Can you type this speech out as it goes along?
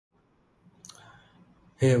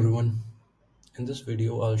Hey everyone, in this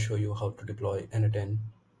video I'll show you how to deploy n8n,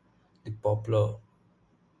 the popular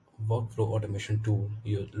workflow automation tool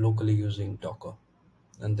locally using Docker,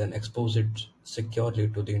 and then expose it securely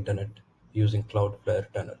to the internet using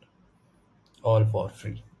Cloudflare Tunnel, all for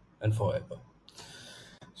free and forever.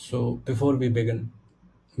 So before we begin,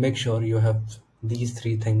 make sure you have these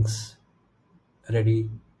three things ready,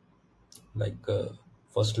 like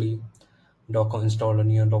firstly, Docker installed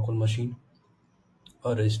on your local machine,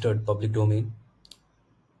 a registered public domain,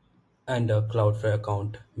 and a Cloudflare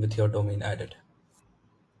account with your domain added.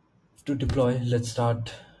 To deploy, let's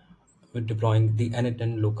start with deploying the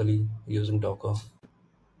n8n locally using Docker.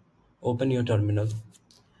 Open your terminal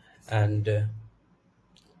and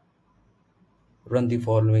run the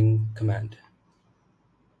following command: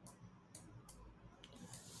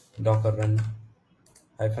 docker run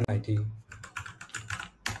 -it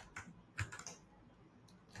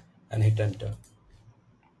and hit enter.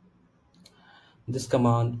 This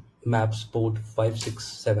command maps port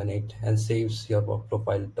 5678 and saves your workflow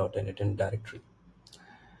file.n8n directory.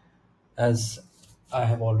 As I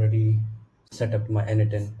have already set up my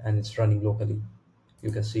n8n and it's running locally,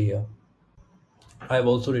 you can see here. I have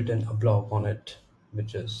also written a blog on it,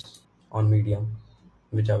 which is on Medium,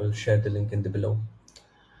 which I will share the link in the below.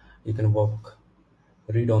 You can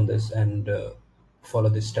read on this and follow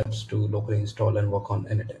the steps to locally install and work on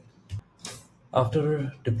n8n.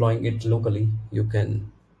 After deploying it locally, you can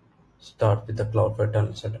start with the Cloudflare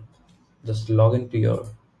Tunnel setup. Just log into your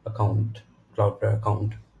Cloudflare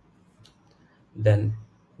account, then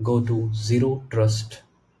go to Zero Trust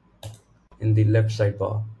in the left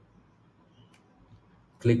sidebar,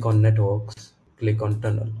 click on Networks, click on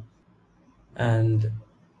Tunnel, and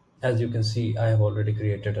as you can see, I have already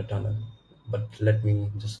created a tunnel, but let me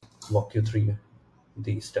just walk you through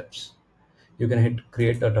the steps. You can hit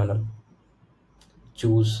create a tunnel,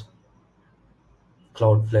 choose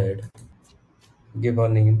Cloudflare, give a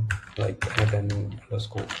name like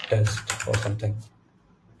n8n_test or something,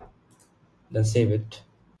 then save it.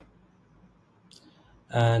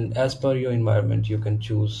 And as per your environment, you can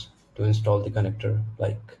choose to install the connector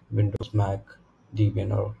like Windows, Mac,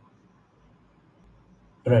 Debian, or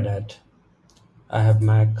Red Hat. I have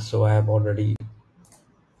Mac, so I have already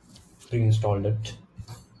pre-installed it.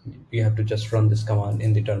 You have to just run this command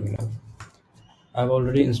in the terminal. I've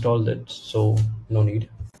already installed it, so no need.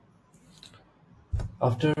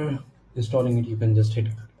 After installing it, you can just hit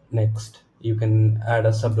next. You can add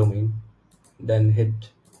a subdomain, then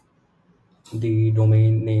hit the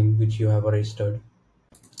domain name which you have registered.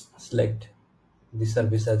 Select the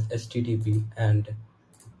service as HTTP and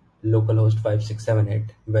localhost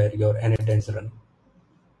 5678 where your n8n is running.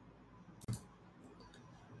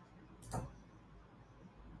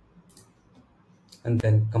 And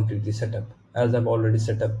then complete the setup. As I've already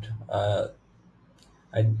set up,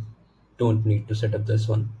 I don't need to set up this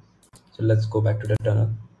one. So let's go back to the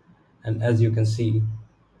tunnel. And as you can see,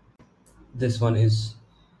 this one is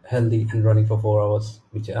healthy and running for 4 hours,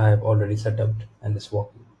 which I have already set up and is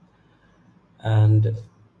working. And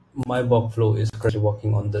my workflow is currently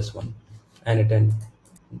working on this one, n8n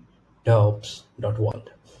devops.vault.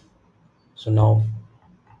 So now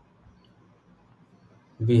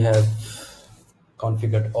we have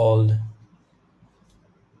configured all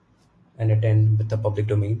n8n with the public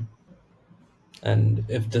domain. And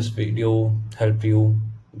if this video helped you,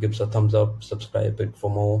 give us a thumbs up, subscribe it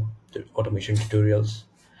for more automation tutorials,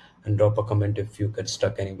 and drop a comment if you get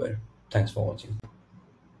stuck anywhere. Thanks for watching.